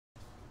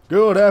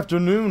Good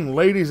afternoon,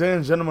 ladies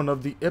and gentlemen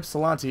of the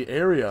Ypsilanti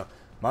area.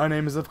 My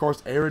name is, of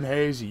course, Aron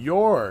Hayes,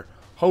 your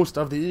host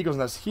of the Eagles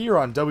Nest here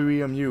on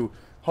WEMU,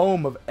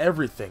 home of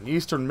everything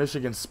Eastern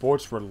Michigan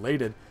sports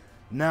related.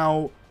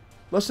 Now,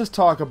 let's just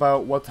talk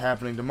about what's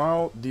happening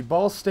tomorrow. The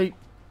Ball State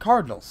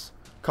Cardinals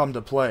come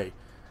to play.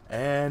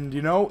 And,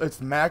 you know,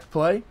 it's MAC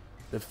play,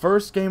 the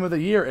first game of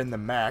the year in the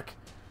MAC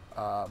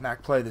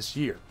play this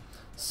year.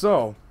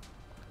 So,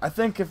 I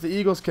think if the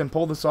Eagles can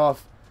pull this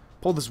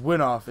win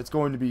off, it's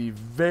going to be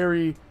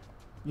very,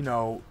 you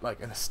know,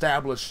 like an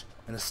establishment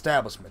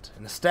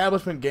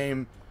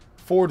game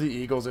for the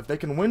Eagles. If they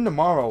can win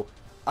tomorrow,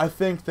 I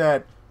think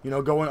that, you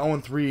know, going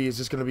 0-3 is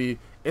just going to be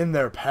in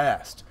their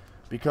past.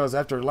 Because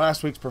after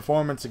last week's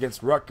performance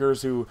against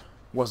Rutgers, who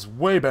was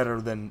way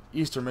better than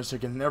Eastern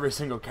Michigan in every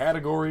single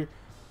category,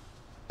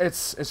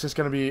 it's just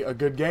going to be a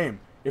good game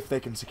if they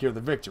can secure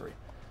the victory.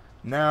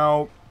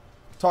 Now,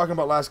 talking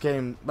about last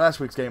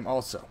week's game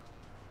also.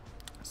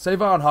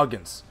 Aron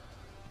Hayes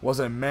was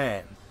a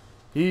man.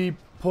 He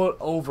put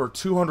over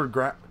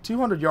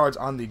 200 yards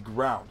on the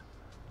ground.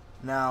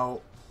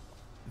 Now,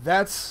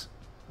 that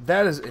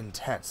is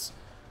intense.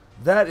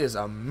 That is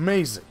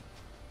amazing.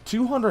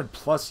 200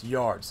 plus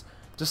yards.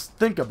 Just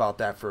think about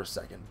that for a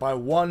second. By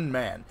one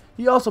man.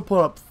 He also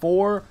put up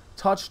 4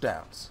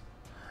 touchdowns.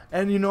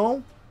 And you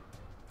know,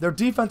 their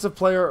defensive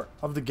player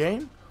of the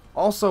game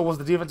also was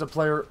the defensive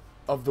player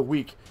of the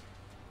week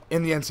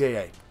in the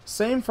NCAA.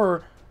 Same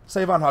for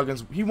Aron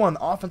Hayes. He won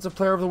offensive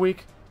player of the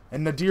week.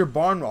 And Nadir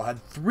Barnwell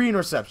had 3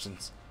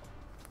 interceptions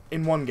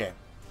in one game.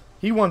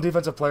 He won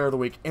Defensive Player of the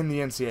Week in the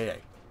NCAA.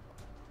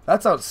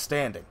 That's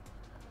outstanding.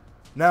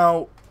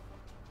 Now,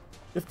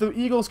 if the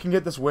Eagles can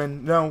get this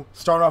win,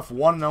 start off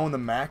 1-0 in the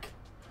MAC,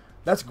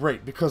 that's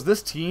great because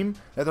this team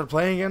that they're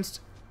playing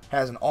against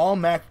has an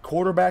all-MAC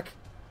quarterback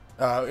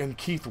in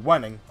Keith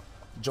Wenning.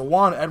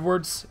 Jawan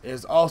Edwards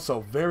is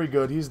also very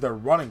good. He's their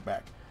running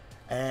back.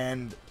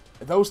 And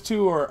those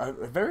two are a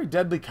very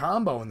deadly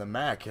combo in the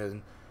MAC.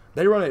 And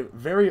they run a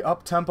very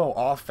up-tempo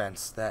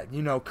offense that,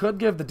 you know, could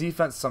give the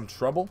defense some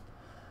trouble.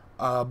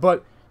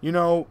 But, you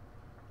know,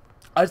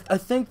 I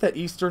think that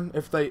Eastern,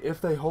 if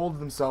they hold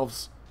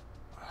themselves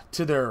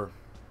to their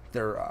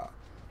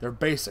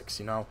basics,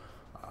 you know,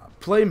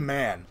 play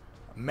man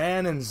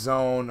and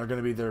zone are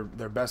going to be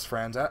their best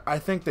friends. I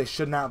think they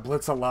should not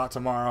blitz a lot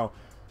tomorrow,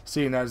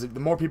 seeing as the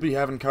more people you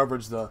have in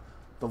coverage, the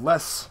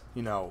less,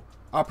 you know,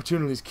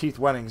 opportunities Keith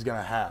Wenning is going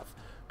to have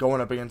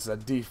going up against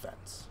that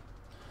defense.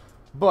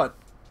 But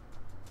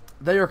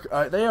they are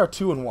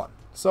 2-1.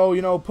 So,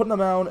 you know, putting them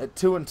down at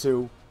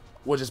 2-2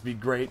 would just be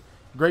great.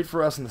 Great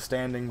for us in the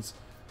standings.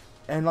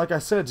 And like I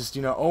said, just,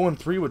 you know,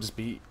 0-3 would just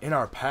be in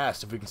our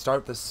past if we can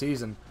start this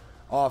season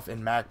off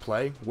in MAC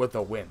play with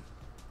a win.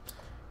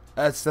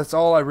 That's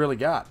all I really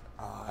got.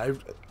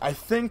 I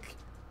think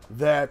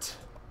that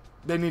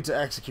they need to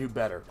execute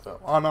better, though.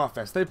 On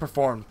offense, they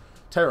performed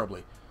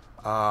terribly.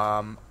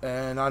 And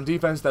on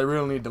defense, they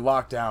really need to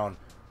lock down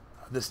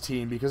this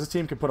team because this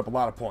team can put up a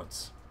lot of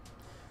points.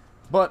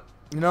 But,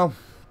 you know,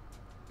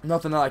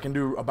 nothing that I can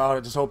do about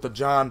it. Just hope that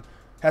John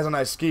has a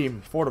nice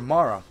scheme for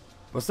tomorrow.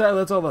 But sadly,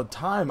 that's all the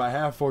time I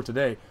have for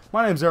today.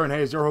 My name's Aron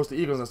Hayes, your host of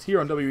the Eagles Nest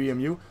here on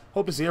WEMU.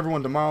 Hope to see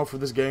everyone tomorrow for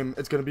this game.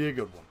 It's going to be a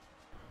good one.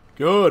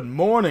 Good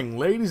morning,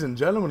 ladies and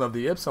gentlemen of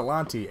the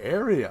Ypsilanti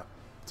area.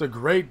 It's a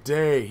great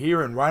day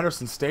here in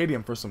Rynerson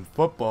Stadium for some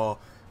football.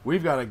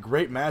 We've got a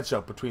great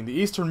matchup between the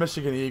Eastern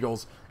Michigan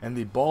Eagles and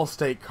the Ball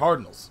State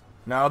Cardinals.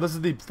 Now, this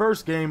is the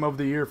first game of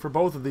the year for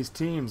both of these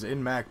teams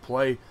in MAC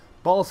play.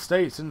 Ball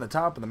State's in the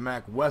top of the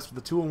MAC West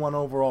with a 2-1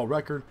 overall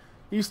record.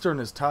 Eastern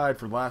is tied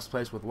for last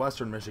place with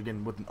Western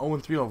Michigan with an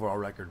 0-3 overall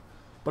record.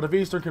 But if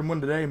Eastern can win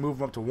today and move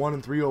them up to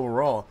 1-3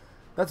 overall,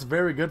 that's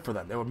very good for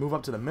them. They would move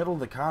up to the middle of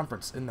the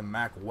conference in the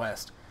MAC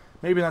West.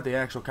 Maybe not the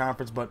actual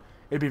conference, but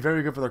it'd be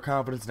very good for their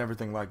confidence and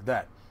everything like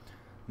that.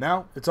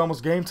 Now, it's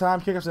almost game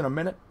time. Kickoff's in a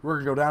minute. We're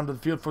going to go down to the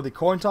field for the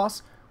coin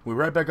toss. We'll be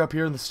right back up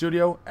here in the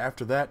studio.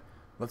 After that,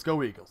 let's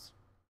go Eagles.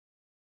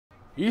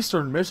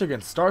 Eastern Michigan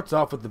starts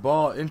off with the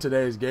ball in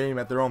today's game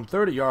at their own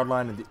 30-yard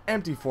line in the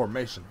empty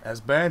formation.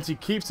 As Benz, he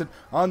keeps it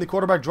on the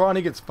quarterback draw and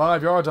he gets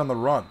 5 yards on the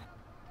run.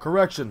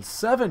 Correction,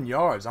 7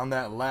 yards on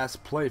that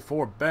last play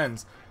for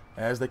Benz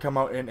as they come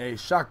out in a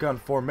shotgun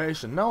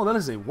formation. No, that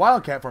is a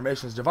wildcat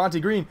formation. It's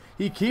Javonte Green.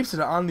 He keeps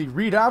it on the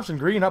read option.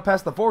 Green up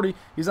past the 40.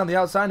 He's on the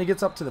outside and he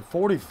gets up to the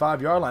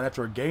 45-yard line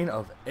after a gain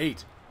of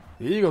 8.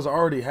 The Eagles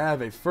already have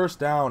a first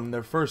down in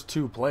their first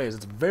 2 plays.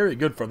 It's very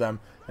good for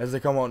them as they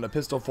come out in a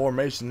pistol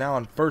formation now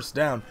on first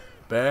down.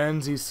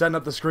 Benz, he's setting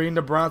up the screen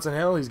to Bronson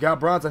Hill. He's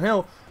got Bronson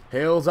Hill.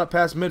 Hill's up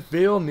past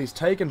midfield, and he's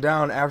taken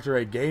down after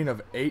a gain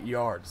of 8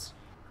 yards.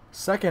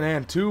 2nd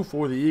and 2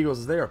 for the Eagles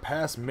as they are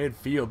past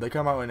midfield. They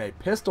come out in a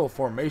pistol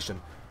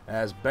formation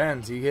as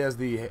Benz, he has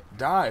the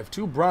dive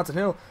to Bronson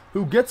Hill,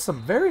 who gets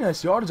some very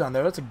nice yardage on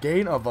there. That's a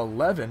gain of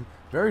 11.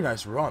 Very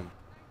nice run.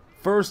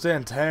 1st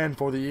and 10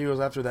 for the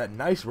Eagles after that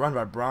nice run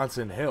by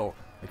Bronson Hill.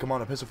 They come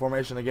on a pistol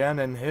formation again,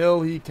 and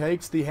Hill, he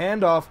takes the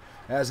handoff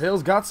as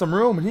Hill's got some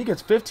room, and he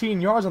gets 15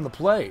 yards on the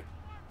play.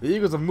 The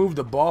Eagles have moved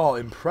the ball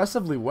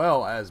impressively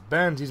well as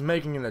Benz, he's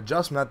making an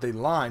adjustment at the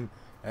line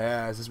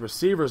as his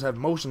receivers have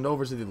motioned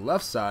over to the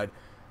left side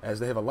as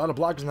they have a lot of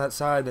blockers on that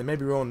side. They may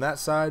be rolling that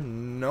side.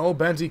 No,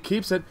 Benz, he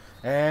keeps it,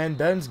 and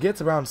Benz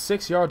gets around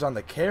 6 yards on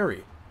the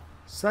carry.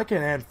 2nd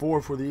and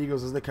 4 for the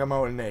Eagles as they come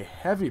out in a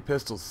heavy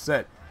pistol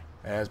set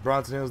as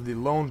Bronson Hill is the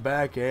lone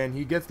back, and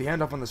he gets the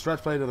handoff on the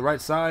stretch play to the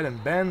right side,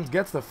 and Benz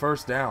gets the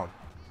first down.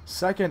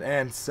 2nd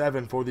and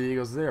 7 for the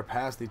Eagles. They are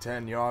past the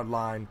 10-yard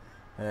line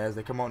as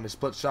they come out in a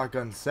split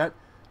shotgun set.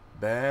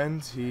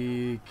 Benz,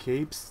 he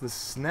keeps the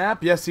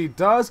snap. Yes, he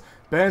does.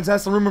 Benz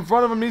has some room in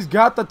front of him. He's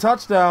got the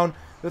touchdown.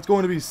 That's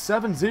going to be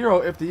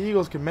 7-0 if the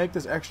Eagles can make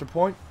this extra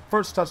point.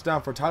 First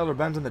touchdown for Tyler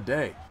Benz in the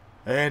day.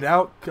 And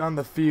out on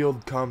the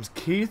field comes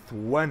Keith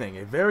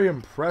Wenning, a very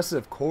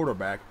impressive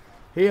quarterback.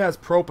 He has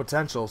pro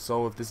potential,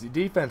 so if this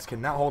defense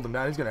cannot hold him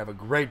down, he's going to have a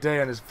great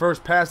day. On his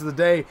first pass of the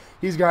day,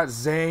 he's got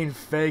Zane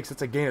fakes.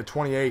 That's a gain of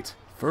 28.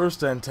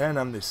 1st and 10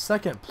 on the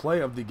second play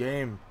of the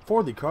game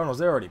for the Cardinals.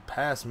 They're already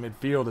past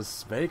midfield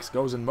as Fakes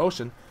goes in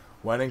motion.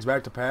 Wenning's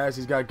back to pass.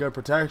 He's got good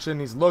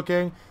protection. He's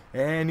looking,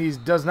 and he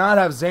does not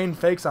have Zane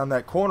Fakes on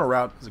that corner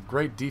route. It's a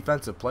great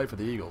defensive play for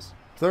the Eagles.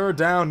 3rd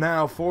down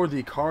now for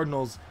the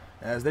Cardinals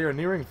as they are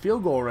nearing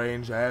field goal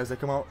range as they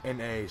come out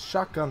in a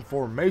shotgun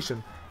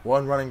formation.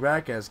 One running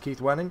back as Keith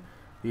Wenning.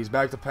 He's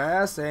back to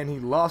pass, and he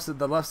lost it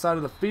the left side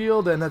of the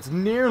field, and that's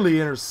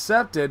nearly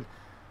intercepted.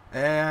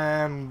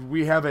 And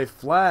we have a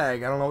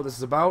flag. I don't know what this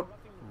is about.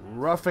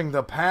 Roughing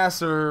the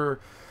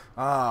passer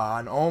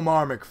on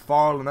Omar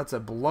McFarland. That's a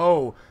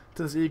blow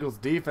to this Eagles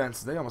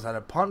defense. They almost had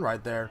a punt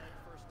right there.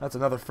 That's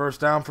another first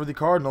down for the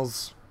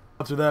Cardinals.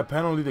 After that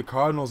penalty, the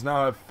Cardinals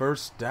now have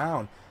first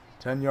down.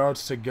 10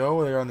 yards to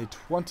go. They're on the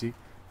 20.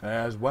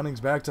 As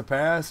Wenning's back to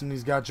pass, and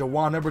he's got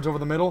Jawan Edwards over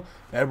the middle.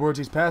 Edwards,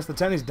 he's past the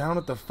 10. He's down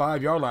at the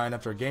 5-yard line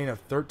after a gain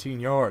of 13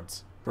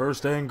 yards.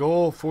 First and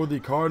goal for the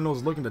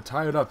Cardinals, looking to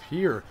tie it up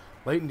here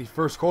late in the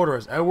first quarter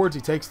as Edwards,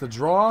 he takes the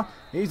draw.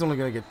 He's only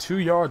going to get 2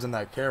 yards on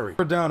that carry.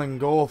 3rd down and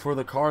goal for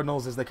the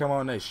Cardinals as they come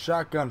out in a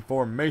shotgun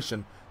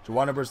formation.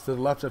 Jawan Edwards to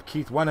the left of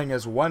Keith Wenning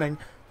as Wenning,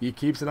 he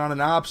keeps it on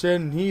an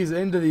option. He's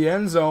into the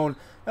end zone.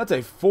 That's a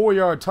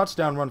 4-yard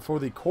touchdown run for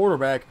the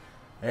quarterback.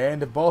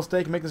 And if Ball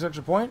State can make this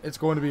extra point, it's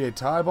going to be a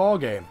tie ball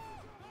game.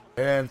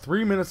 And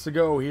 3 minutes to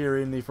go here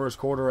in the first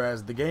quarter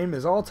as the game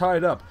is all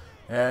tied up.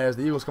 As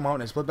the Eagles come out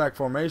in a split back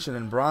formation,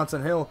 and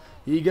Bronson Hill,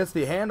 he gets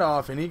the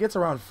handoff, and he gets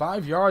around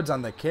 5 yards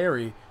on the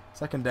carry.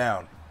 2nd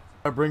down.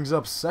 That brings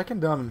up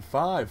 2nd down and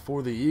 5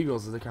 for the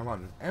Eagles as they come out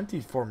in empty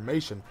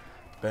formation.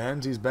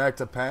 Benz, he's back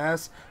to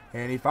pass,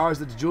 and he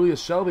fires it to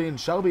Julius Shelby, and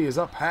Shelby is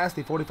up past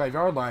the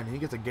 45-yard line, and he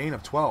gets a gain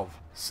of 12.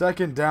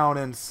 2nd down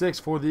and 6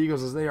 for the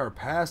Eagles as they are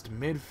past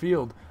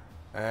midfield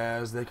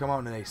as they come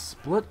out in a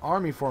split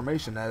army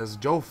formation as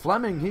Joe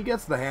Fleming, he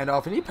gets the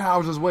handoff, and he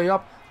powers his way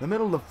up the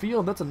middle of the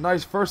field. That's a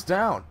nice first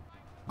down.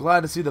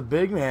 Glad to see the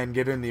big man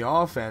get in the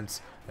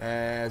offense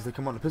as they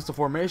come out in a pistol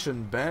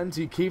formation. Benz,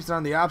 he keeps it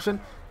on the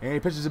option, and he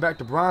pitches it back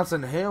to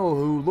Bronson Hill,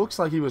 who looks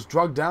like he was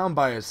drugged down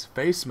by his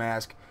face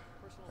mask.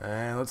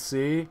 And let's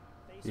see.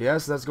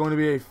 Yes, that's going to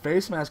be a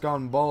face mask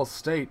on Ball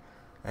State.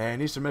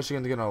 And Eastern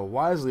Michigan's going to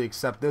wisely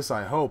accept this,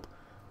 I hope,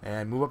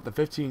 and move up to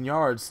 15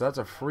 yards. So that's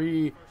a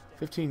free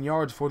 15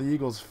 yards for the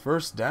Eagles'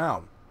 first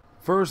down.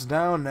 First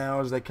down now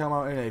as they come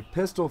out in a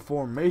pistol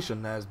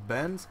formation as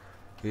Benz,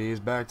 he's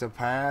back to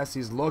pass.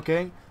 He's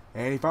looking,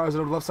 and he fires it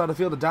over the left side of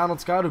the field to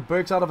Donald Scott, who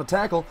breaks out of a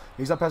tackle.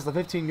 He's up past the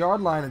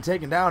 15-yard line and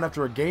taken down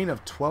after a gain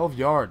of 12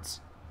 yards.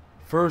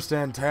 1st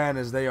and 10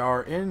 as they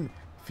are in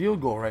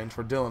field goal range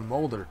for Dylan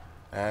Mulder.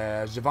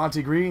 As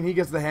Javonte Green, he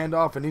gets the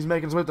handoff, and he's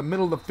making his way to the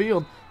middle of the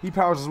field. He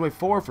powers his way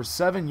forward for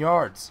 7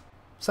 yards.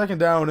 2nd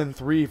down and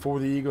 3 for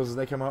the Eagles as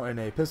they come out in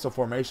a pistol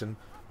formation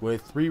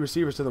with 3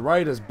 receivers to the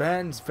right as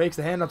Benz fakes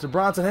the handoff to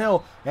Bronson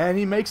Hill, and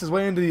he makes his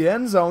way into the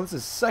end zone. This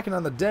is 2nd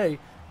on the day,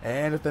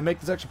 and if they make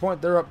this extra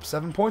point, they're up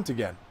 7 points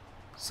again.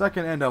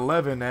 2nd and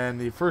 11,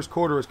 and the first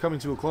quarter is coming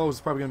to a close.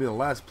 It's probably going to be the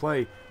last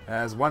play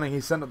as Wenning,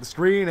 he sent up the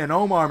screen, and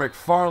Omar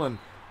McFarland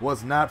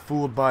was not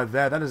fooled by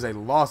that. That is a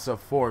loss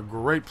of 4.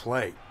 Great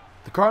play.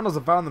 The Cardinals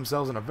have found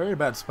themselves in a very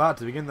bad spot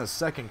to begin the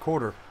second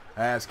quarter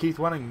as Keith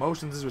Wenning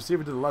motions his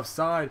receiver to the left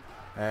side,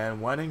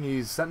 and Wenning,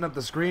 he's setting up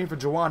the screen for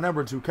Jawan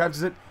Edwards, who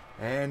catches it,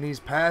 and he's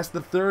past the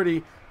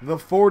 30, the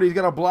 40, he's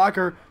got a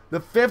blocker, the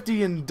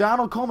 50, and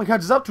Donald Coleman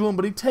catches up to him,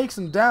 but he takes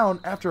him down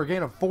after a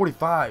gain of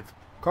 45.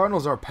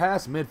 Cardinals are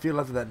past midfield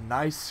after that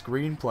nice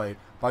screen play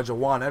by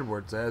Jawan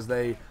Edwards as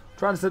they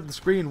try to set the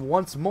screen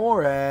once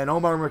more, and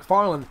Omar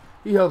McFarland,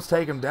 he helps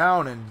take him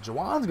down, and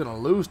Jawan's going to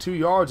lose 2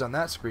 yards on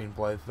that screen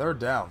play. 3rd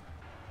down.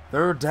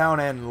 3rd down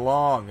and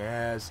long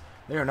as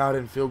they are not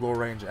in field goal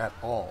range at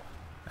all.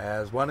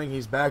 As Wenning,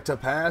 he's back to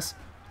pass.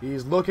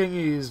 He's looking,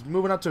 he's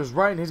moving up to his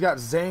right, and he's got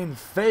Zane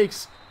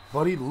fakes,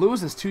 but he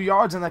loses 2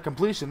 yards on that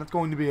completion. That's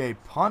going to be a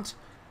punt.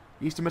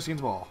 Eastern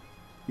Michigan's ball.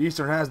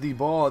 Eastern has the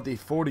ball at the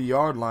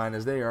 40-yard line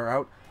as they are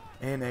out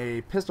in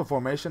a pistol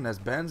formation as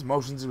Benz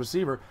motions the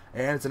receiver,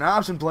 and it's an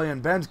option play,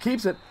 and Benz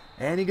keeps it,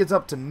 and he gets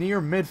up to near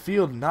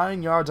midfield,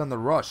 9 yards on the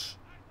rush.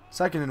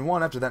 2nd and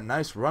 1 after that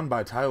nice run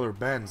by Tyler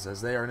Benz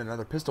as they are in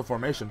another pistol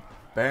formation.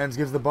 Benz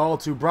gives the ball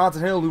to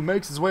Bronson Hill, who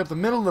makes his way up the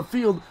middle of the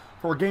field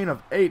for a gain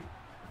of 8.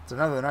 It's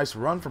another nice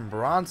run from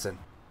Bronson.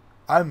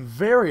 I'm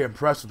very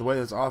impressed with the way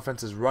this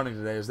offense is running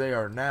today as they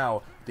are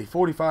now at the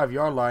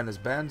 45-yard line as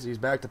Benz. He's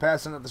back to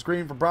pass in at the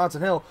screen for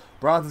Bronson Hill.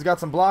 Bronson's got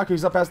some block.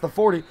 He's up past the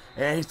 40,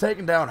 and he's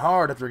taken down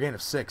hard after a gain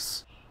of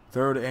 6.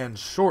 3rd and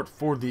short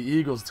for the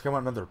Eagles to come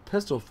out another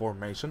pistol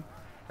formation.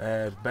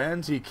 As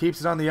Benz, he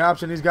keeps it on the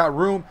option. He's got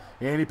room,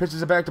 and he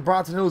pitches it back to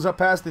Bronson Hill, who's up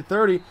past the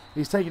 30.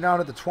 He's taken down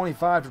at the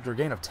 25 after a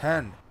gain of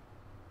 10.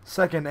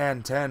 2nd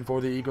and 10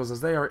 for the Eagles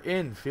as they are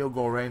in field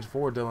goal range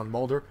for Dylan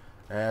Mulder.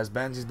 As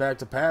Benz, he's back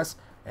to pass,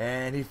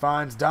 and he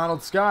finds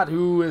Donald Scott,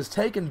 who is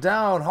taken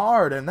down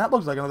hard, and that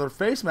looks like another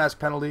face mask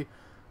penalty.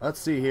 Let's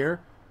see here.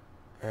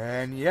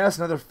 And yes,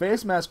 another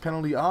face mask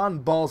penalty on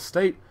Ball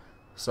State.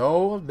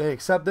 So they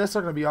accept this.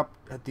 They're going to be up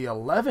at the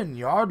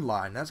 11-yard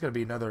line. That's going to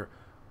be another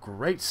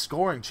great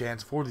scoring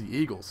chance for the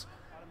Eagles.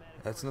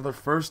 That's another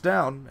 1st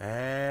down,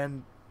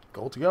 and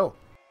goal to go.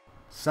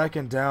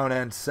 2nd down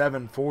and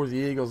 7 for the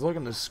Eagles,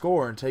 looking to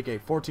score and take a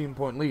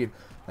 14-point lead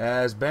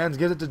as Benz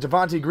gives it to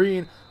Javonte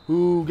Green,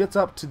 who gets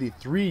up to the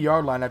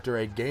 3-yard line after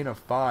a gain of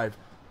 5.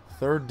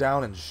 3rd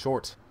down and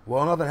short.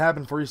 Well, nothing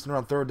happened for Eastern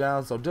on 3rd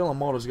down, so Dylan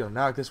Mulder's going to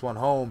knock this one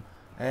home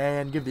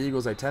and give the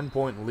Eagles a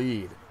 10-point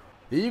lead.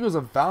 The Eagles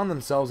have found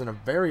themselves in a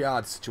very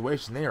odd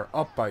situation. They are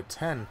up by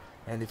 10,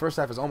 and the first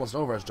half is almost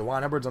over as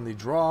Jawan Edwards on the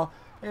draw.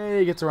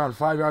 He gets around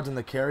 5 yards in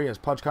the carry as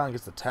Pudge Conn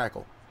gets the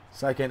tackle.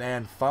 2nd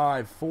and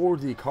 5 for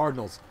the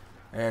Cardinals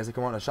as they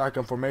come out in a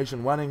shotgun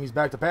formation. Wenning, he's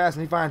back to pass,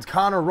 and he finds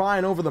Connor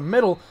Ryan over the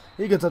middle.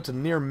 He gets up to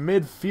near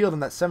midfield in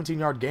that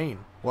 17-yard gain.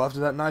 Well, after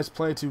that nice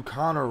play to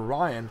Connor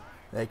Ryan,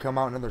 they come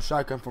out in another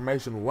shotgun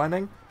formation.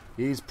 Wenning,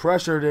 he's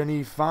pressured, and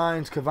he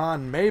finds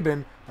Kevon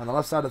Mabin on the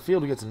left side of the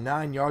field, who gets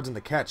 9 yards in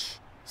the catch.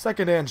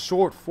 2nd and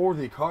short for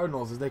the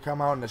Cardinals as they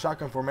come out in a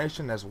shotgun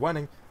formation as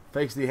Wenning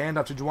fakes the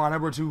handoff to Jawan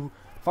Edwards, who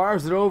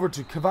fires it over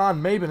to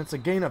Kevon Mabin. It's a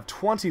gain of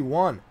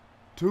 21.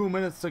 2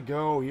 minutes to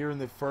go here in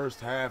the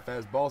first half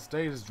as Ball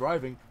State is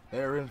driving.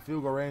 They're in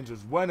field goal range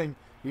as Wenning.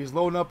 He's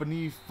loading up and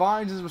he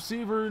finds his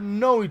receiver.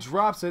 No, he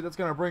drops it. That's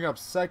going to bring up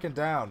 2nd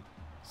down.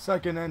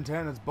 2nd and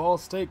 10 as Ball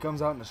State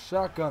comes out in a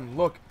shotgun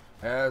look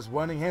as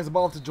Wenning hands the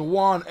ball to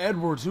Jawan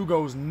Edwards, who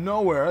goes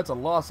nowhere. That's a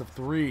loss of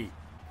 3.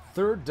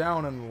 3rd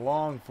down and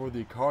long for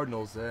the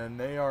Cardinals, and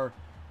they are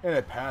in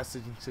a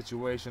passing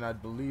situation, I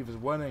believe, as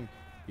Wenning.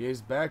 He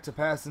is back to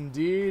pass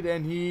indeed,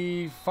 and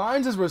he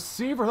finds his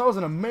receiver. That was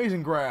an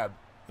amazing grab.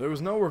 There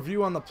was no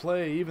review on the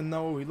play, even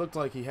though he looked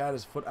like he had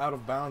his foot out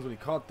of bounds when he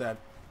caught that.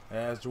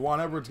 As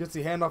Jawan Edwards gets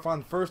the handoff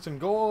on 1st and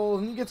goal,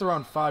 and he gets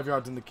around 5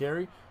 yards in the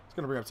carry. It's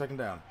going to bring up 2nd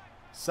down.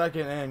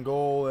 2nd and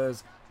goal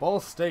as Ball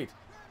State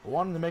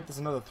wanting to make this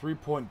another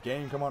 3-point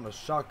game. Come on, a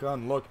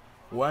shotgun look.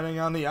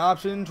 Wenning on the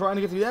option, trying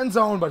to get to the end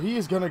zone, but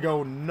he's going to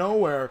go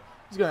nowhere.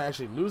 He's going to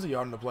actually lose a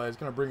yard in the play. It's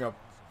going to bring up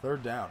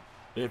 3rd down.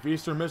 If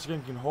Eastern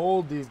Michigan can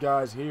hold these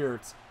guys here,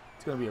 it's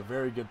going to be a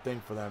very good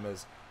thing for them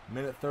as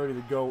minute 30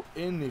 to go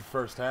in the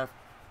first half.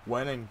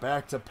 Wenning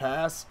back to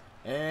pass,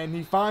 and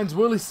he finds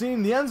Willie Seen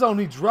in the end zone.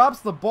 He drops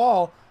the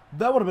ball.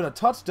 That would have been a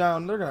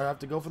touchdown. They're going to have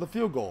to go for the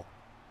field goal.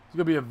 It's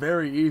going to be a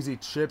very easy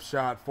chip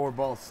shot for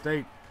Ball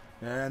State.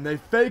 And they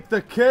fake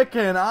the kick,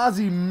 and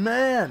Ozzie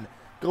Mann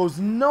goes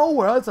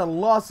nowhere. That's a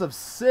loss of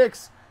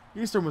 6.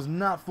 Eastern was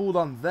not fooled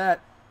on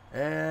that.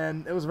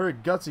 And it was a very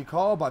gutsy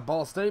call by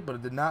Ball State, but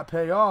it did not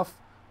pay off.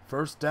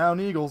 1st down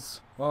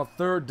Eagles. Well,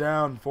 3rd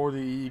down for the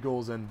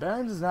Eagles, and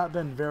Benz has not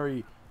been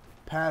very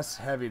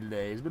pass-heavy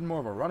today. He's been more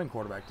of a running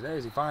quarterback today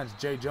as he finds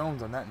Jay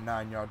Jones on that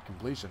 9-yard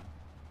completion.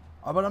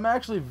 But I'm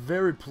actually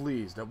very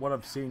pleased at what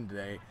I've seen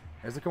today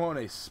as they come out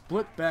in a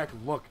split-back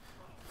look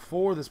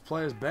for this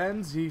play as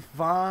Benz. He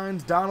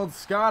finds Donald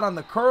Scott on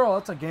the curl.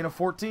 That's a gain of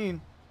 14.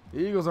 The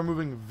Eagles are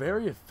moving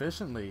very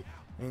efficiently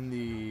in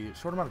the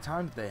short amount of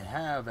time that they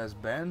have as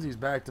Benz, he's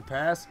back to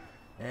pass,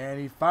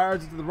 and he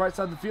fires it to the right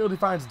side of the field. He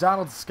finds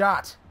Donald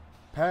Scott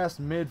past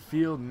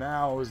midfield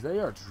now as they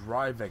are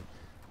driving.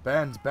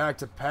 Benz back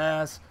to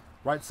pass,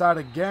 right side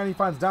again. He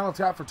finds Donald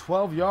Scott for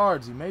 12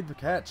 yards. He made the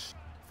catch.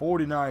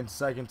 49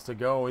 seconds to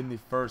go in the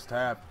first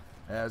half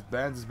as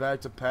Benz is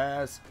back to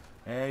pass,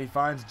 and he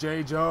finds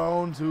Jay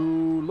Jones,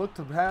 who looked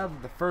to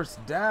have the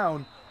 1st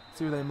down.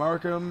 See where they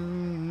mark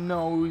him?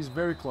 No, he's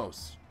very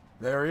close.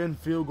 They're in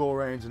field goal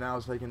range now,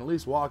 so they can at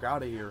least walk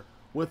out of here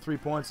with 3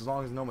 points as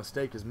long as no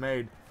mistake is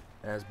made.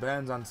 As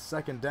Benz on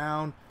 2nd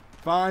down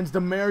finds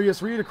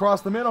Demarius Reed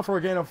across the middle for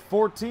a gain of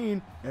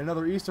 14 and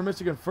another Eastern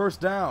Michigan 1st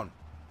down.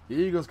 The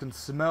Eagles can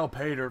smell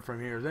pay dirt from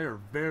here. They are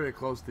very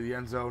close to the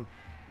end zone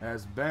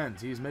as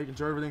Benz, he's making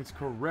sure everything's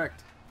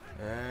correct.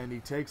 And he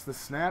takes the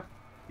snap.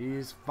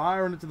 He's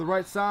firing it to the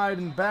right side,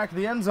 and back of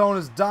the end zone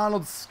is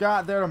Donald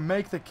Scott there to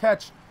make the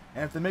catch.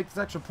 And if they make this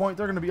extra point,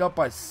 they're going to be up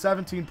by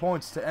 17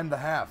 points to end the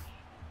half.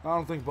 I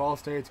don't think Ball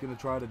State's going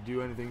to try to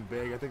do anything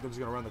big. I think they're just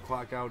going to run the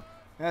clock out.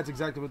 And that's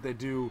exactly what they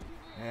do.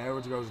 And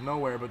Edwards goes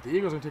nowhere. But the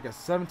Eagles are going to take a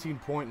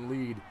 17-point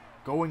lead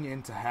going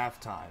into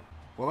halftime.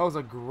 Well, that was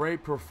a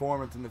great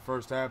performance in the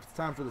first half. It's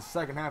time for the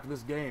second half of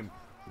this game.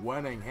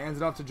 Wenning hands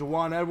it off to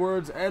Juwan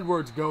Edwards.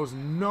 Edwards goes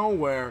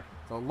nowhere.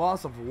 The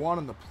loss of 1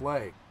 in the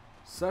play.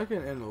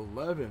 2nd and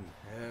 11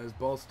 as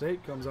Ball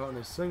State comes out in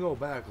a single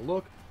back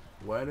look.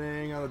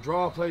 Wenning on a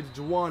draw play to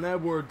Juwan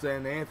Edwards,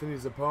 and Anthony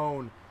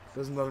Zappone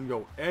doesn't let him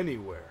go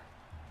anywhere.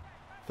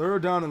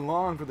 3rd down and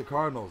long for the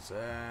Cardinals,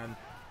 and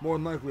more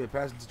than likely a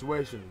passing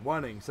situation.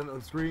 Wenning sent it on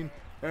the screen.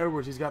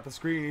 Edwards, he's got the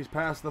screen. He's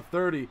past the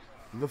 30,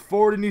 the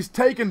 40, and he's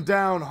taken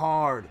down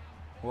hard.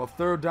 Well,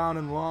 3rd down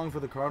and long for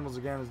the Cardinals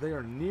again as they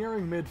are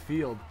nearing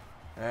midfield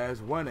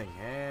as Wenning.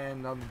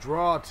 And on the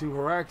draw to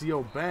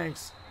Heractio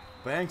Banks.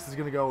 Banks is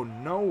going to go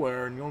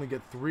nowhere, and you only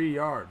get 3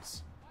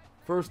 yards.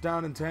 1st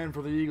down and 10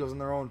 for the Eagles in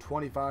their own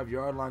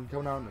 25-yard line,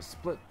 coming out in a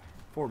split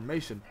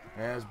formation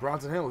as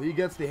Bronson Hill, he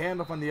gets the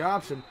handoff on the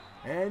option,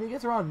 and he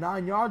gets around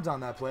 9 yards on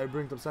that play,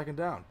 brings up 2nd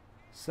down.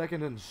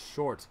 2nd and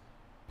short.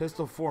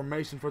 Pistol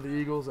formation for the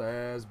Eagles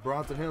as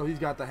Bronson Hill, he's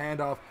got the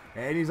handoff,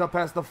 and he's up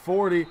past the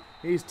 40.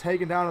 He's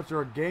taken down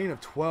after a gain of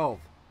 12.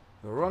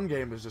 The run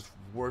game is just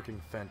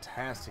working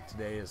fantastic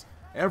today as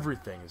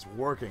everything is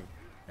working.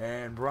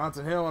 And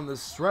Bronson Hill on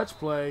this stretch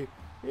play,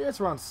 he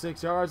gets around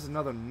 6 yards.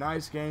 Another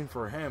nice gain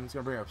for him. It's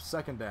going to bring up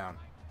 2nd down.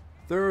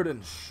 3rd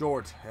and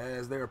short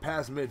as they are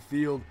past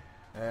midfield.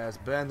 As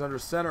Ben's under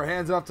center,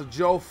 hands it off to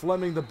Joe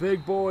Fleming, the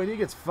big boy, and he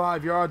gets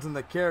 5 yards in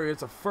the carry.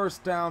 It's a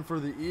 1st down for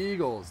the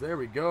Eagles. There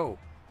we go.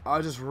 I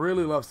just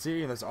really love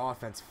seeing this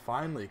offense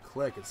finally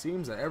click. It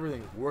seems that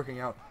everything's working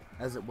out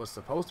as it was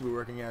supposed to be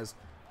working, as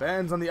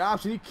Ben's on the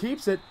option. He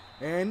keeps it,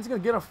 and he's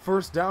going to get a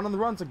 1st down on the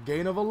run. It's a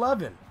gain of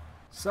 11.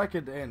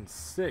 2nd and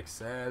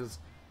 6 as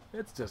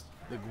it's just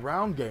the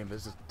ground game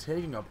is just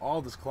taking up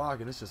all this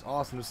clock, and it's just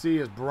awesome to see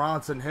as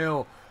Bronson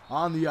Hill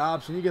on the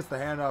option. He gets the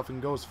handoff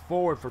and goes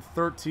forward for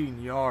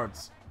 13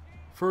 yards.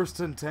 1st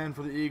and 10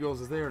 for the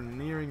Eagles as they are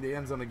nearing the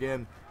end zone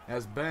again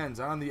as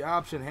Ben's on the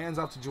option, hands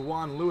off to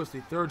Juwan Lewis, the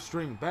 3rd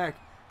string back.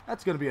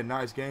 That's going to be a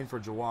nice gain for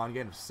Juwan,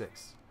 gain of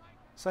 6.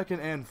 2nd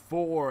and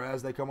 4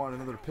 as they come on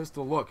another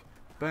pistol look.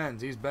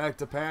 Ben's, he's back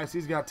to pass,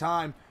 he's got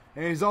time,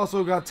 and he's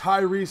also got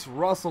Tyrese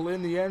Russell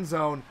in the end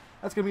zone.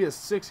 That's going to be a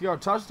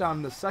 6-yard touchdown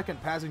and the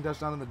 2nd passing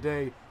touchdown of the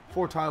day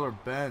for Tyler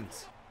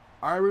Benz.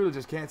 I really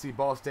just can't see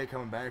Ball State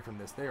coming back from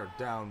this. They are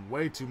down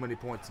way too many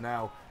points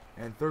now,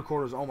 and 3rd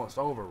quarter is almost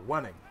over.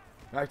 Wenning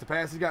back to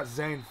pass. He's got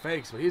Zane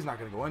Fakes, but he's not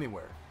going to go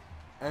anywhere.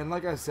 And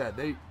like I said,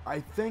 I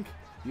think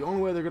the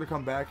only way they're going to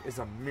come back is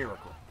a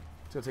miracle.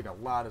 It's going to take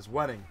a lot as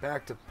Wenning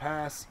back to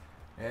pass,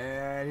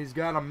 and he's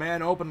got a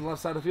man open on the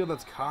left side of the field.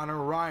 That's Connor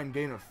Ryan,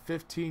 gain of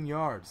 15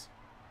 yards.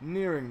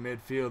 Nearing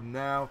midfield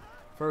now.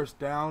 1st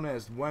down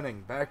as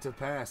Wenning back to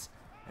pass,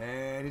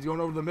 and he's going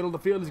over the middle of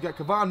the field. He's got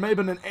Kevon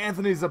Mabin and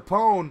Anthony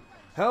Zappone.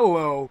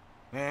 Hello.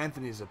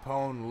 Anthony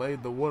Zappone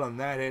laid the wood on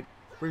that hit.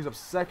 Brings up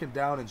 2nd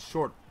down and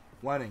short.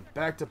 Wenning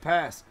back to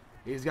pass.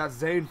 He's got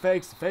Zane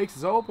Fakes. Fakes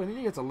is open.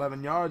 He gets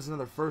 11 yards.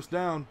 Another 1st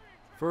down.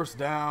 1st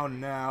down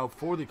now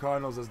for the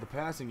Cardinals as the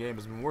passing game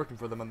has been working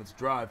for them on this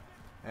drive.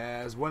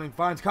 As Wenning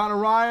finds Connor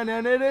Ryan,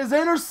 and it is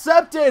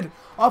intercepted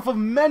off of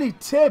many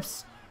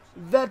tips.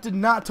 That did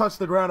not touch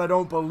the ground, I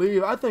don't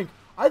believe. I think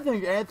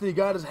Anthony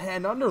got his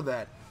hand under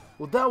that.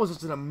 Well, that was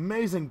just an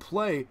amazing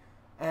play.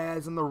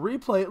 As in the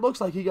replay, it looks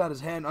like he got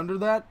his hand under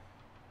that.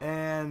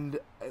 And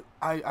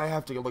I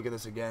have to look at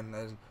this again.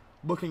 As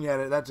looking at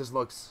it, that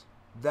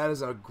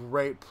is a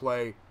great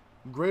play.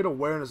 Great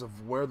awareness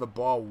of where the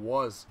ball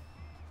was.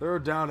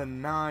 3rd down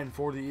and 9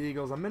 for the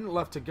Eagles. A minute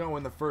left to go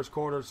in the 1st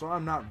quarter, so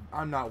I'm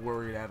not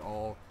worried at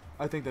all.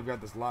 I think they've got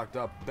this locked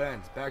up.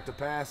 Ben's back to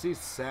pass. He's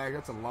sacked.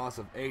 That's a loss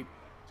of 8.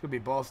 It's going to be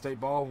Ball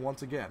State ball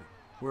once again.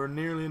 We're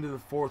nearly into the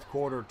 4th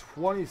quarter.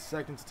 20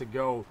 seconds to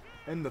go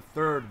in the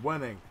 3rd.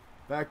 Wenning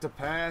back to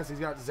pass. He's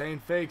got Zane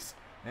Fakes.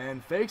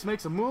 And Fakes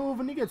makes a move,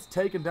 and he gets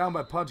taken down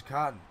by Pudge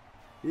Cotton.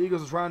 The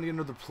Eagles are trying to get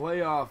into the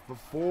playoff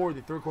before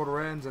the 3rd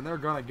quarter ends, and they're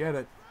going to get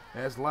it.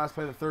 As the last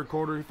play of the 3rd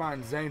quarter, he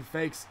finds Zane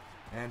Fakes.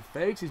 And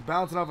Fakes, he's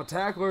bouncing off of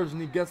tacklers,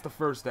 and he gets the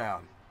 1st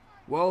down.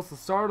 Well, it's the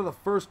start of the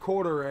 1st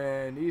quarter,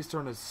 and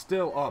Eastern is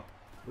still up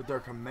with their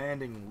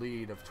commanding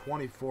lead of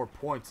 24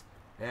 points.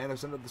 And they're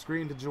sending up the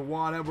screen to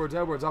Juwan Edwards.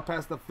 Edwards up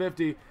past the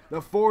 50,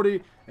 the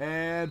 40,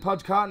 and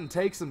Pudge Cotton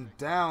takes him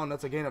down.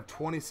 That's a gain of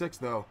 26,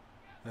 though.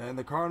 And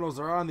the Cardinals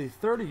are on the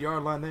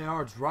 30-yard line. They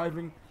are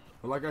driving.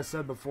 But like I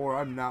said before,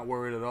 I'm not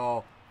worried at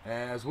all.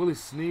 As Willie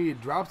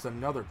Snead drops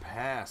another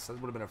pass.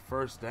 That would have been a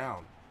 1st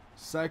down.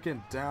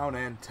 2nd down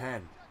and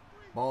 10.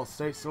 Ball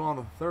State still on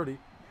the 30.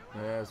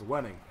 As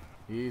Wenning,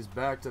 he's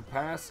back to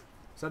pass.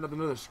 Set up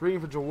another screen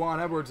for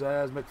Juwan Edwards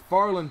as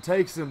McFarland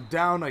takes him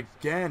down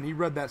again. He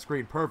read that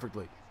screen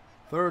perfectly.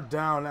 3rd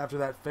down after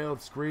that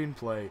failed screen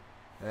play.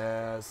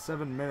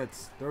 7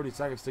 minutes, 30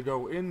 seconds to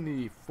go in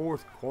the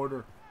 4th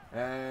quarter.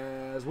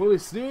 As Willie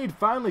Snead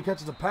finally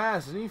catches a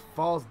pass, and he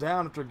falls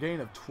down after a gain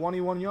of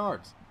 21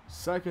 yards.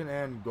 2nd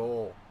and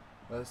goal.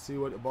 Let's see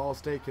what Ball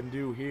State can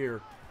do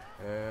here.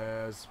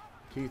 As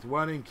Keith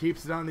Wenning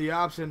keeps it on the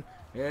option,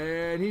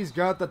 and he's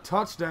got the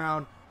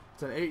touchdown.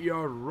 It's an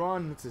 8-yard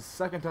run. It's his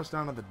 2nd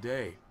touchdown of the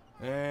day.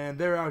 And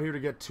they're out here to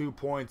get 2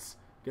 points,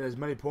 get as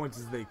many points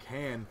as they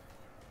can.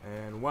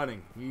 And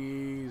Wenning,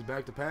 he's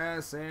back to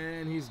pass,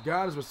 and he's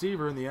got his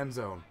receiver in the end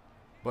zone.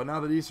 But now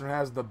that Eastern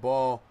has the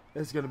ball,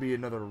 it's going to be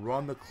another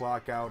run the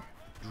clock out,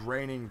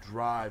 draining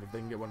drive if they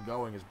can get one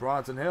going. As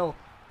Bronson Hill,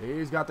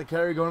 he's got the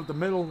carry going up the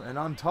middle and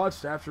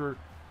untouched after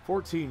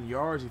 14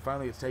 yards. He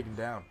finally gets taken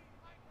down.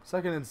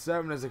 2nd and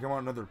 7 as they come out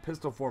another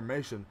pistol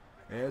formation.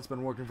 And it's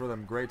been working for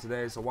them great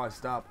today, so why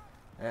stop?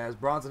 As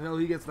Bronson Hill,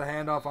 he gets the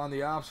handoff on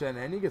the option,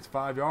 and he gets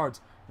 5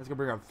 yards. It's going to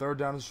bring up 3rd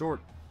down and short.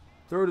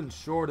 3rd and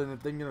short, and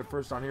if they can get a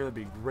first down here, that'd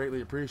be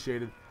greatly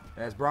appreciated.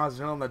 As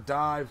Bronson Hill on the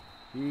dive,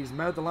 he's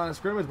met at the line of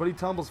scrimmage, but he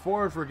tumbles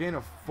forward for a gain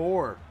of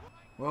 4.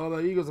 Well, the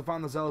Eagles have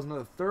found themselves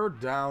another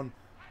 3rd down,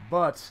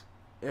 but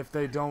if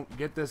they don't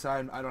get this,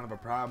 I don't have a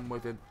problem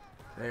with it.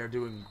 They are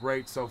doing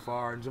great so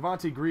far. And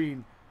Javonte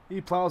Green,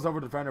 he plows over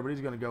the defender, but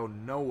he's going to go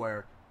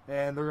nowhere.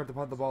 And they're going to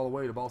punt the ball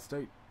away to Ball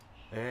State.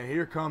 And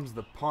here comes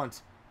the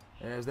punt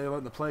as they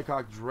let the play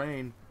clock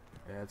drain.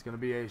 And it's going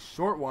to be a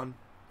short one.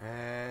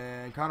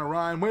 And Connor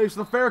Ryan waves for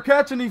the fair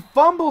catch, and he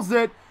fumbles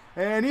it.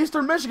 And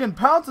Eastern Michigan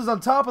pounces on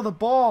top of the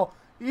ball.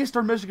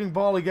 Eastern Michigan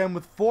ball again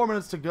with 4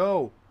 minutes to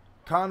go.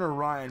 Connor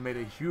Ryan made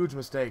a huge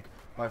mistake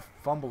by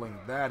fumbling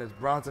that. As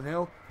Bronson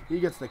Hill, he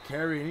gets the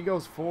carry, and he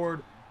goes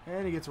forward,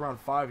 and he gets around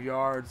 5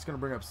 yards. It's going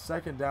to bring up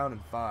 2nd down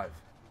and 5.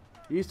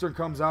 Eastern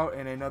comes out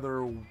in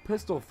another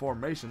pistol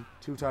formation.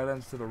 2 tight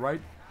ends to the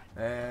right.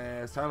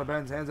 As Tyler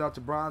Benz hands out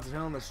to Bronson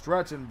Hill in the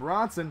stretch, and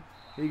Bronson,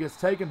 he gets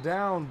taken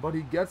down, but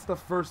he gets the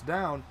first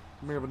down.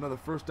 We have another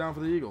first down for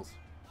the Eagles.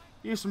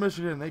 Eastern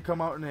Michigan, they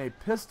come out in a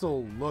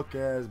pistol look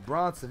as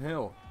Bronson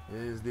Hill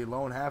is the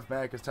lone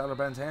halfback as Tyler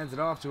Benz hands it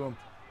off to him.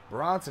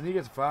 Bronson, he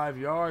gets 5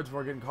 yards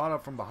before getting caught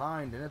up from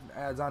behind, and it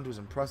adds on to his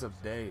impressive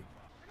day.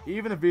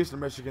 Even if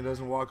Eastern Michigan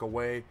doesn't walk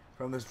away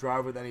from this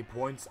drive with any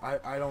points,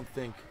 I don't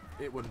think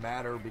it would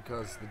matter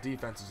because the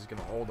defense is just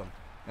going to hold them.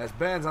 As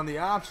Benz on the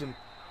option,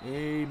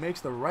 he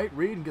makes the right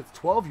read and gets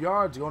 12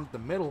 yards going up the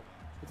middle.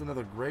 It's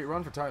another great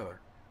run for Tyler.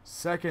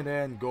 2nd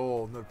and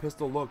goal. Another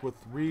pistol look with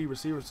 3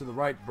 receivers to the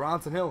right.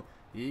 Bronson Hill,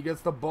 he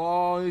gets the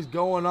ball, and he's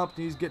going up,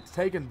 and he gets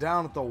taken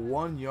down at the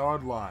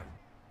 1-yard line.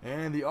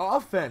 And the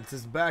offense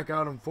is back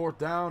out on 4th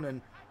down,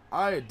 and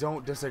I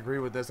don't disagree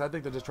with this. I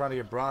think they're just trying to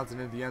get Bronson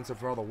into the end zone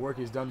for all the work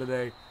he's done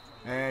today,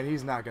 and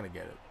he's not going to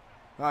get it.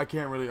 I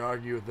can't really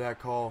argue with that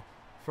call.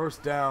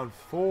 1st down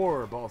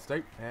for Ball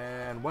State,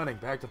 and Wenning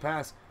back to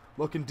pass.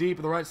 Looking deep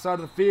at the right side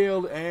of the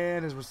field,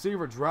 and his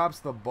receiver drops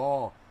the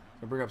ball.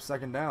 Gonna bring up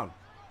 2nd down.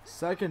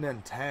 2nd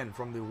and 10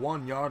 from the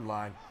 1-yard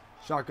line.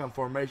 Shotgun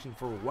formation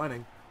for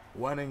Wenning.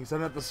 Wenning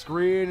setting up the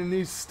screen, and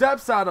he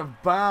steps out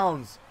of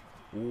bounds.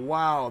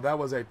 Wow, that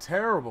was a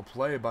terrible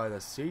play by the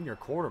senior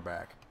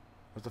quarterback.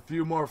 There's a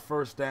few more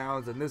first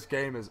downs, and this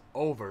game is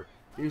over.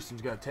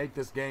 Eastern's going to take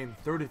this game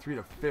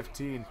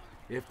 33-15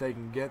 if they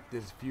can get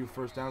these few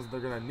first downs that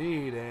they're going to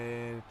need.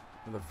 And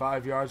another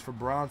 5 yards for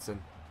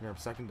Bronson. Here up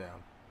 2nd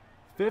down.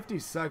 50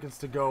 seconds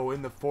to go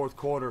in the 4th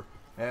quarter.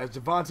 As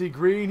Javonte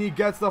Green, he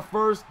gets the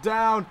first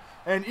down.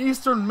 And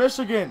Eastern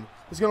Michigan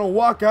is going to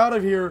walk out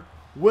of here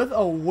with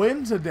a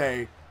win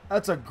today.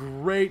 That's a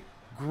great,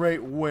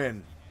 great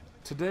win.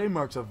 Today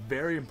marks a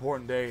very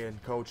important day in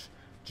Coach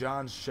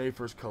John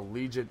Shaffer's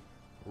collegiate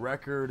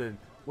record, and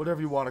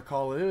whatever you want to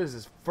call it. It is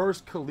his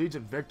first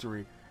collegiate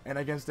victory, and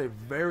against a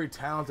very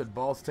talented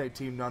Ball State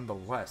team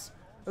nonetheless.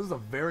 This is a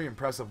very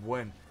impressive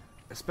win,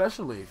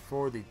 especially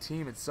for the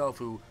team itself,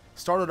 who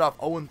started off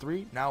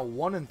 0-3, now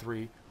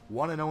 1-3,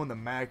 1-0 in the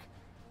MAC,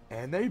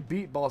 and they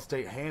beat Ball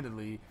State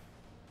handedly.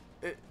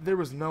 There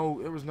was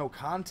no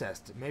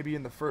contest, maybe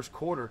in the 1st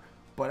quarter,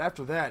 but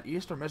after that,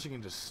 Eastern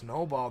Michigan just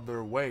snowballed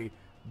their way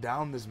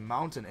down this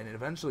mountain, and it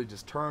eventually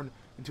just turned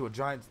into a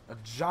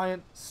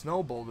giant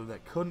snow boulder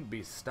that couldn't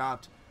be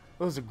stopped.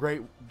 It was a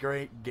great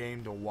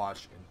game to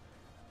watch, and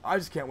I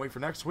just can't wait for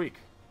next week.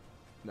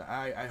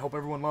 I hope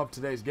everyone loved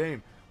today's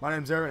game. My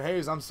name's Aron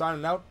Hayes. I'm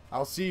signing out.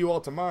 I'll see you all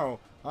tomorrow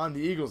on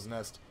the Eagles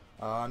Nest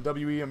on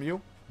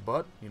WEMU,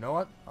 but you know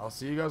what? I'll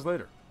see you guys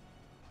later.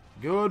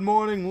 Good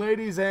morning,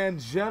 ladies and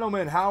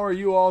gentlemen. How are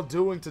you all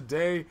doing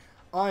today?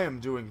 I am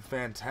doing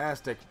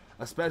fantastic,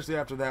 especially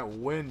after that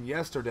win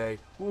yesterday.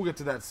 We'll get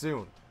to that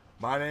soon.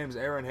 My name's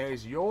Aron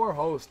Hayes, your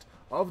host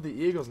of the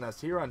Eagles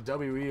Nest here on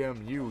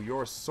WEMU,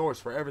 your source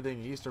for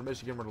everything Eastern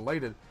Michigan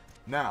related.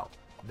 Now,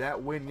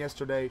 that win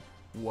yesterday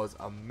was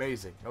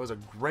amazing. It was a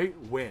great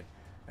win.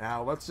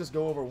 Now, let's just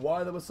go over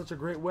why that was such a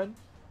great win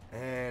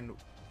and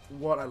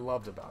what I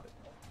loved about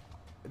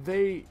it.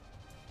 They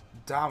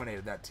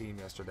dominated that team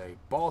yesterday.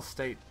 Ball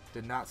State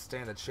did not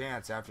stand a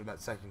chance after that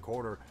 2nd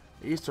quarter.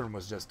 Eastern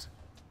was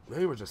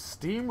they were just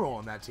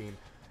steamrolling that team.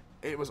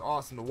 It was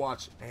awesome to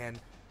watch, and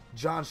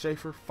John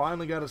Shaffer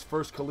finally got his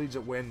first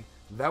collegiate win.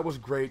 That was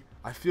great.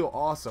 I feel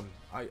awesome.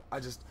 I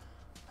just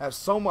have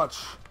so much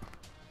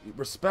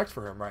respect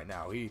for him right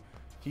now. He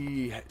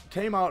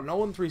came out an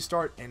 0-3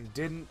 start and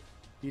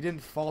he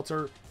didn't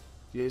falter.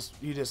 He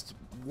just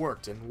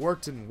worked and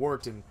worked and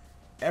worked, and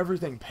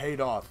everything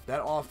paid off.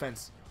 That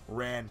offense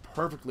ran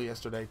perfectly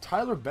yesterday.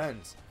 Tyler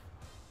Benz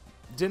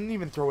didn't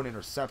even throw an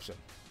interception.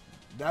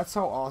 That's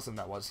how awesome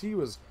that was. He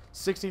was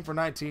 16 for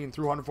 19,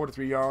 threw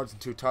 143 yards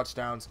and 2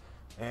 touchdowns.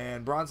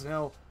 And Bronson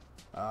Hill,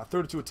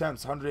 32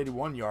 attempts,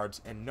 181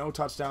 yards, and no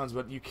touchdowns.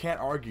 But you can't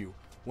argue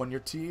when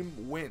your team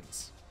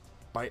wins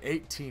by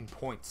 18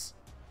 points.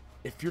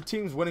 If your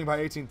team's winning by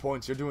 18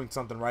 points, you're doing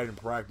something right in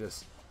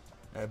practice.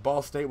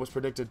 Ball State was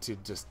predicted to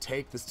just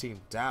take this team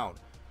down.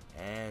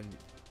 And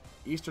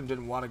Eastern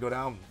didn't want to go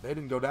down. They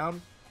didn't go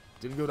down.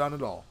 Didn't go down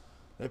at all.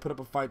 They put up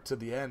a fight to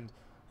the end.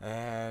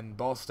 And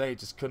Ball State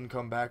just couldn't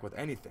come back with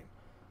anything.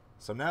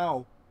 So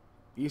now,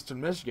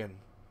 Eastern Michigan,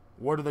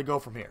 where do they go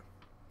from here?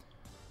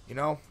 You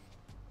know,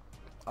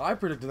 I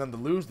predicted them to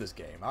lose this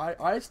game.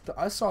 I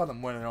saw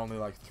them winning only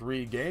like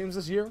 3 games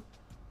this year.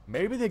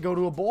 Maybe they go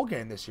to a bowl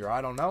game this year.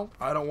 I don't know.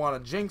 I don't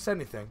want to jinx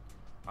anything.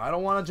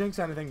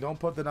 Don't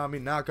put that on me.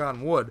 Knock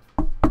on wood.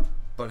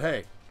 But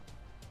hey,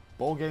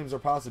 bowl games are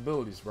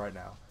possibilities right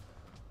now.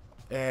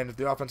 And if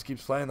the offense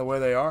keeps playing the way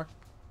they are,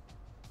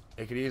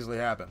 it could easily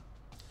happen.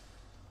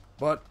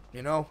 But,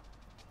 you know,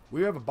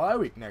 we have a bye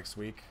week next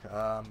week.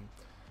 And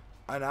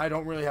I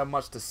don't really have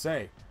much to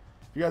say.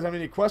 If you guys have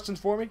any questions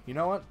for me, you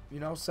know what?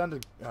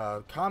 Send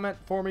a comment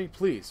for me,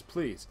 please.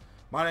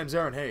 My name's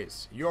Aron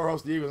Hayes, your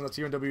host of the Eagles, and that's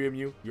here on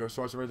WMU, your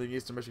source of everything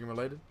Eastern Michigan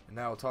related. And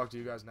now I'll talk to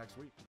you guys next week.